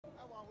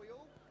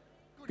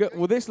Good.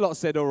 Well, this lot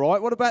said all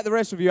right. What about the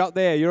rest of you up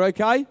there? You're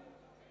okay?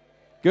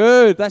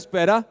 Good. That's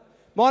better.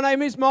 My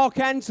name is Mark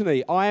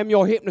Anthony. I am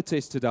your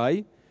hypnotist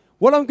today.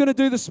 What I'm going to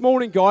do this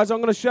morning, guys, I'm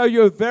going to show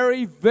you a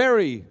very,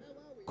 very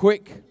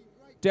quick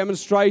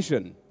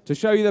demonstration to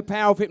show you the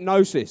power of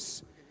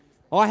hypnosis.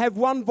 I have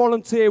one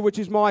volunteer, which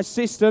is my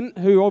assistant,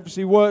 who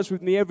obviously works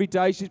with me every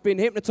day. She's been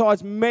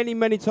hypnotized many,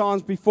 many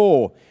times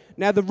before.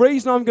 Now, the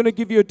reason I'm going to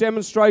give you a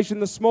demonstration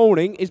this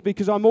morning is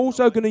because I'm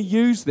also going to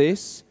use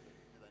this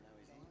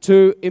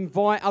to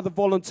invite other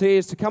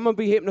volunteers to come and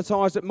be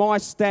hypnotized at my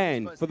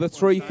stand for the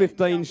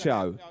 3:15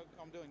 show.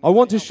 I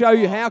want to show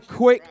you how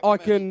quick I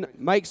can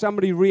make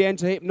somebody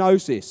re-enter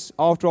hypnosis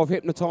after I've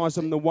hypnotized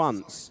them the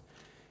once.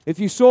 If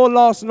you saw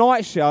last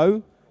night's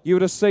show, you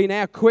would have seen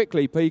how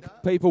quickly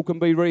people can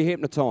be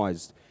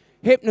re-hypnotized.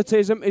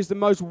 Hypnotism is the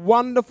most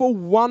wonderful,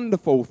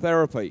 wonderful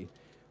therapy.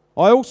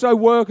 I also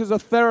work as a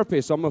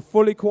therapist. I'm a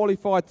fully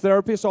qualified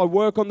therapist. I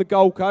work on the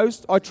Gold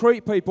Coast. I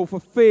treat people for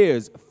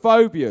fears,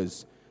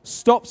 phobias,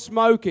 stop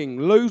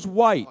smoking, lose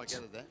weight,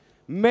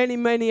 many,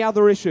 many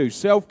other issues,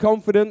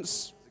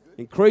 self-confidence,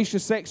 increase your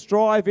sex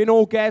drive,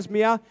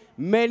 inorgasmia,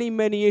 many,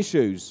 many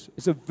issues.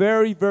 It's a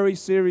very, very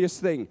serious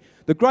thing.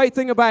 The great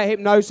thing about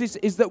hypnosis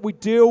is that we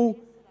deal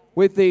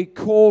with the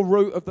core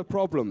root of the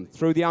problem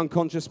through the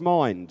unconscious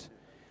mind.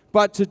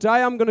 But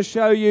today I'm going to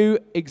show you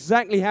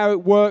exactly how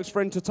it works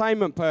for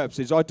entertainment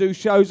purposes. I do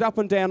shows up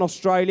and down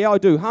Australia. I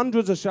do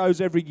hundreds of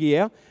shows every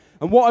year.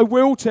 And what I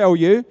will tell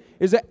you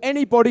is that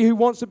anybody who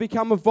wants to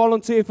become a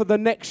volunteer for the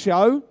next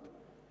show,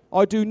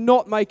 I do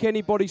not make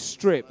anybody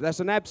strip. That's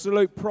an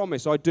absolute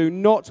promise. I do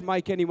not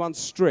make anyone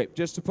strip,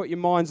 just to put your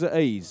minds at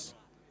ease.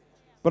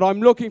 But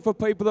I'm looking for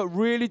people that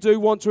really do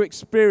want to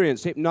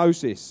experience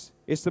hypnosis.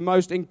 It's the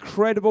most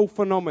incredible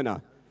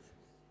phenomena.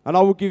 And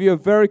I will give you a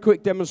very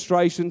quick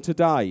demonstration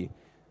today.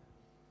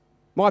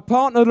 My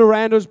partner,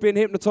 Loranda, has been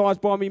hypnotized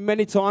by me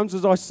many times.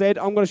 As I said,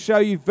 I'm going to show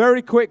you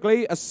very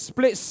quickly, a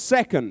split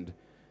second,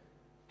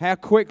 how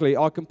quickly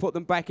I can put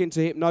them back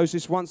into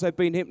hypnosis once they've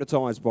been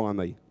hypnotized by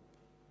me.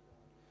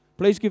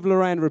 Please give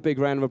Loranda a big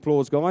round of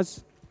applause,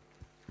 guys.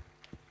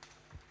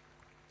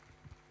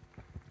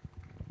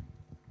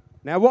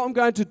 Now, what I'm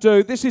going to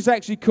do, this is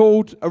actually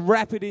called a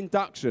rapid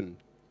induction.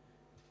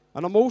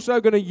 And I'm also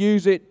going to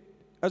use it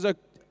as I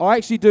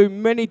actually do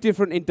many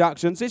different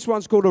inductions. This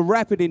one's called a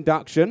rapid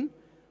induction,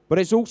 but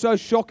it's also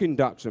shock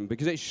induction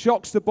because it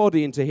shocks the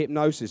body into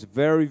hypnosis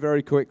very,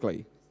 very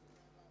quickly.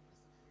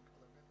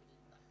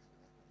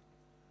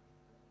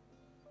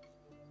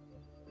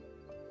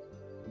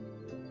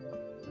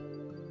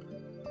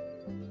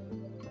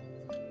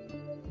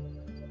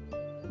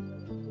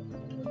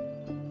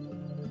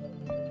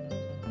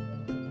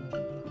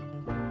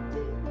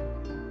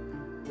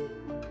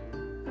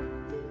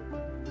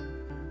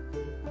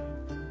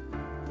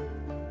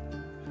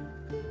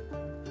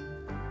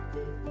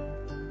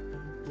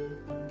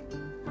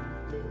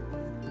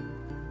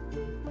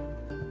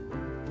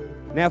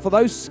 Now, for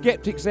those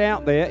skeptics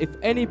out there, if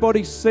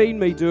anybody's seen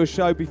me do a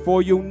show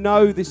before, you'll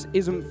know this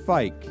isn't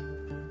fake.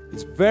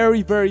 It's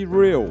very, very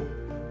real.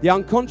 The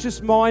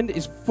unconscious mind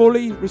is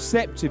fully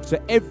receptive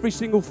to every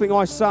single thing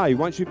I say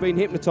once you've been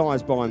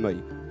hypnotized by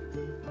me.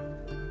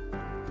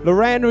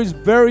 Loranda is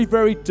very,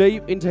 very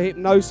deep into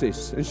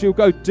hypnosis, and she'll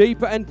go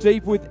deeper and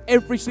deeper with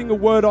every single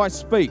word I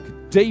speak.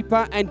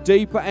 Deeper and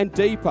deeper and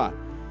deeper.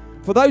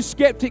 For those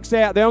skeptics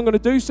out there, I'm going to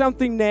do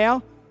something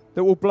now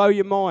that will blow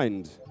your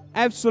mind.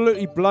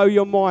 Absolutely blow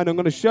your mind. I'm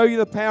going to show you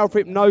the power of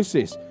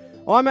hypnosis.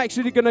 I'm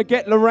actually going to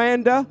get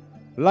Loranda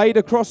laid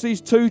across these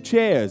two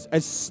chairs,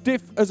 as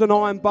stiff as an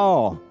iron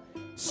bar.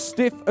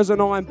 Stiff as an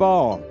iron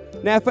bar.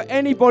 Now, for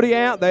anybody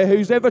out there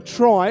who's ever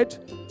tried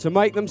to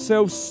make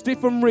themselves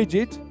stiff and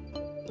rigid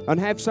and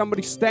have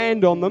somebody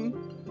stand on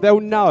them,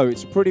 they'll know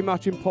it's pretty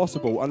much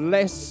impossible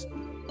unless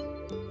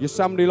you're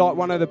somebody like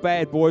one of the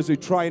bad boys who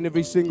train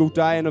every single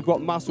day and have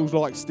got muscles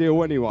like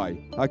steel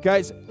anyway. Okay,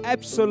 it's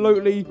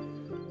absolutely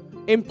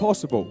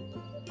impossible.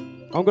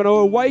 I'm going to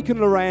awaken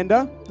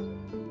Loranda.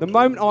 The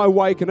moment I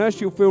awaken her,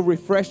 she'll feel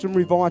refreshed and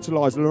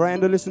revitalized.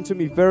 Loranda, listen to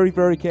me very,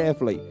 very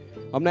carefully.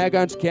 I'm now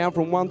going to count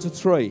from 1 to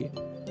 3.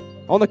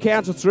 On the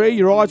count of 3,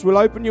 your eyes will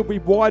open, you'll be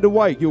wide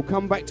awake. You'll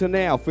come back to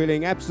now,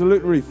 feeling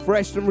absolutely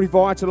refreshed and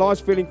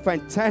revitalized, feeling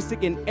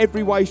fantastic in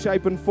every way,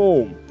 shape and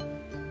form.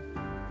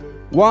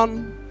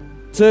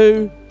 1,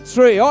 2,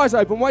 3. Eyes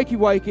open, wakey,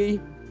 wakey.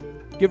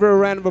 Give her a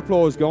round of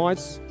applause,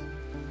 guys.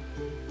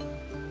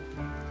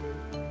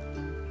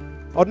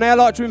 I'd now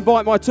like to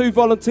invite my two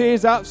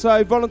volunteers up.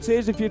 So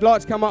volunteers, if you'd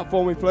like to come up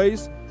for me,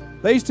 please.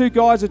 These two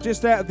guys are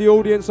just out of the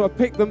audience. I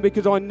picked them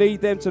because I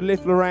need them to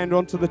lift Loranda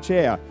onto the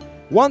chair.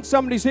 Once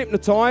somebody's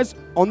hypnotized,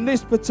 on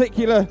this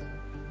particular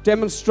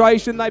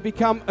demonstration, they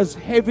become as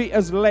heavy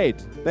as lead.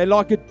 They're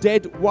like a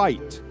dead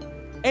weight.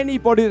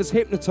 Anybody that's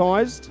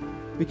hypnotized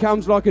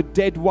becomes like a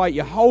dead weight.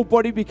 Your whole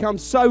body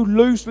becomes so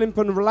loose, limp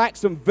and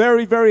relaxed and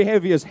very, very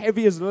heavy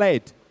as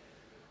lead.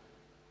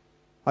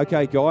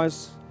 Okay,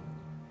 guys.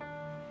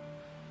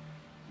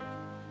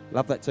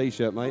 Love that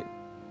t-shirt, mate.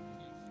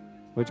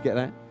 Where'd you get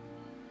that?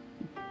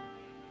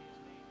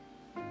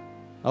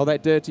 Oh,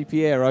 that dirty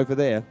Pierre over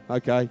there.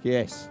 Okay,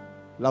 yes.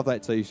 Love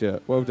that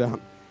T-shirt. Well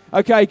done.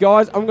 Okay,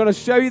 guys, I'm going to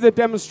show you the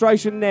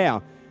demonstration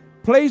now.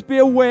 Please be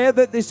aware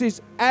that this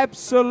is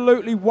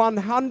absolutely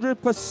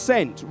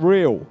 100%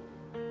 real.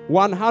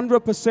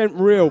 100%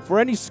 real. For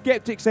any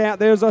skeptics out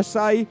there, as I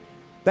say,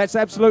 that's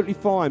absolutely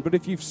fine. But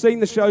if you've seen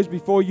the shows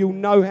before, you'll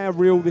know how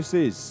real this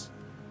is.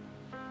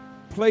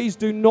 Please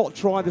do not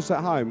try this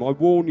at home. I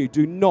warn you,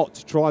 do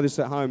not try this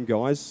at home,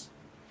 guys.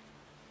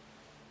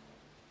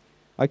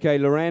 Okay,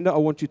 Loranda, I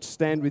want you to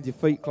stand with your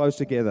feet close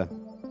together.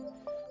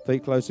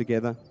 Feet close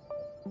together.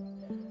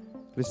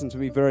 Listen to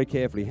me very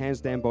carefully. Hands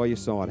down by your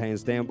side.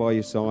 Hands down by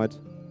your side.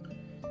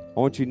 I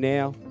want you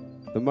now,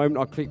 the moment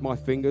I click my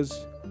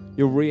fingers,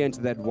 you'll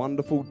re-enter that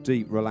wonderful,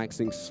 deep,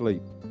 relaxing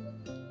sleep.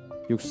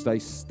 You'll stay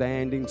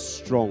standing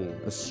strong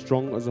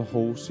as a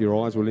horse.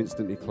 Your eyes will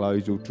instantly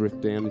close. You'll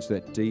drift down into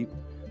that deep,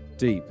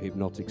 deep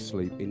hypnotic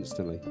sleep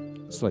instantly.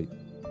 Sleep.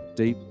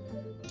 Deep,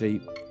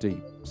 deep,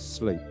 deep.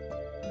 Sleep.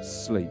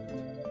 Sleep.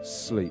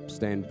 Sleep.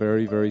 Stand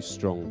very, very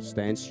strong.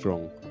 Stand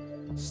strong.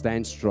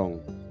 Stand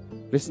strong.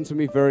 Listen to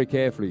me very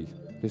carefully.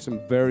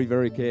 Listen very,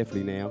 very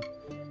carefully now.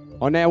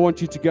 I now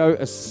want you to go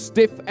as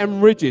stiff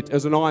and rigid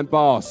as an iron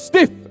bar.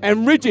 Stiff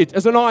and rigid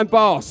as an iron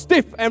bar.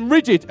 Stiff and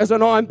rigid as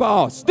an iron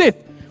bar. Stiff,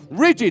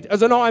 rigid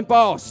as an iron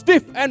bar.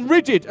 Stiff and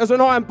rigid as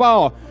an iron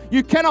bar.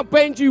 You cannot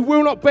bend, you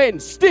will not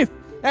bend. Stiff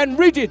and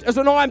rigid as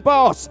an iron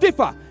bar.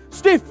 Stiffer.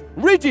 Stiff,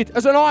 rigid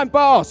as an iron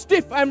bar.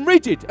 Stiff and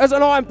rigid as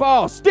an iron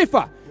bar.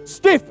 Stiffer.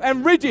 Stiff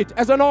and rigid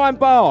as an iron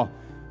bar.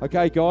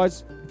 Okay,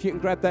 guys, if you can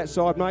grab that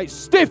side, mate.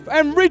 Stiff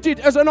and rigid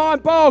as an iron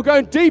bar.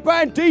 Going deeper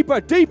and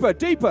deeper, deeper,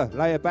 deeper.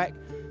 Lay her back.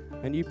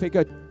 And you pick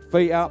her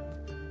feet up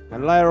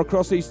and lay her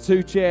across these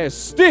two chairs.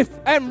 Stiff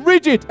and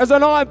rigid as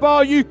an iron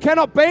bar. You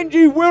cannot bend,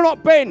 you will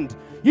not bend.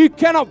 You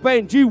cannot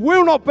bend, you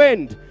will not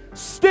bend.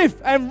 Stiff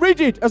and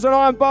rigid as an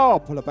iron bar.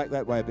 Pull her back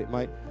that way a bit,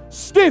 mate.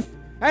 Stiff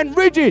and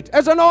rigid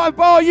as an iron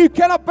bar. You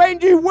cannot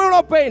bend, you will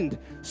not bend.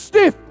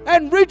 Stiff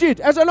and rigid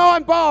as an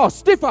iron bar.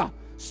 Stiffer,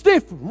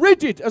 stiff,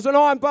 rigid as an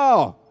iron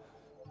bar.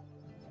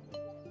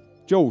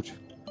 George,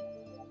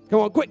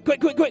 come on, quick, quick,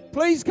 quick, quick.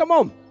 Please, come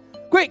on.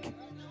 Quick.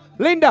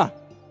 Linda,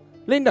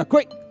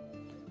 quick.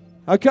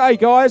 Okay,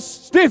 guys.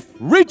 Stiff,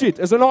 rigid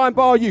as an iron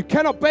bar. You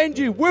cannot bend,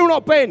 you will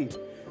not bend.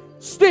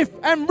 Stiff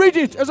and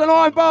rigid as an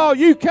iron bar.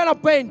 You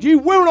cannot bend, you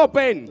will not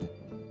bend.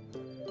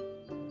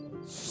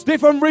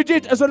 Stiff and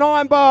rigid as an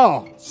iron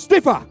bar.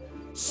 Stiffer,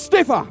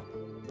 stiffer.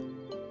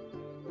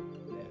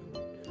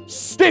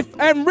 Stiff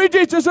and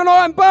rigid as an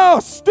iron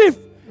bar. Stiff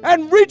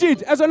and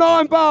rigid as an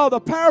iron bar. The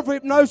power of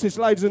hypnosis,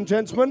 ladies and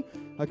gentlemen.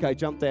 Okay,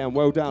 jump down.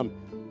 Well done.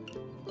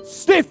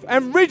 Stiff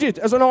and rigid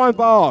as an iron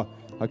bar.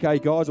 Okay,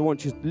 guys, I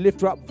want you to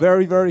lift her up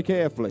very, very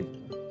carefully.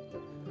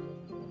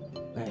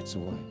 That's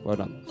all right. Well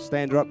done.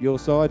 Stand her up your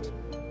side.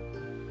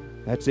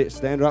 That's it.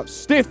 Stand her up.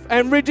 Stiff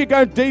and rigid.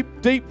 Go deep,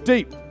 deep,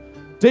 deep.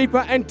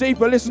 Deeper and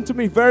deeper. Listen to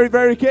me very,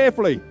 very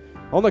carefully.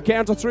 On the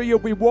count of 3, you'll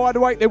be wide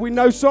awake. There will be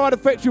no side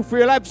effects. You'll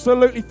feel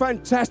absolutely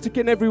fantastic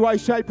in every way,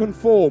 shape and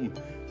form.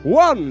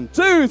 1,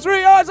 2,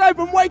 3. Eyes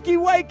open. Wakey,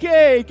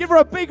 wakey. Give her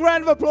a big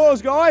round of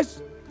applause,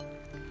 guys.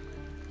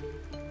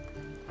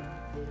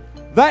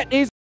 That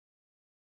is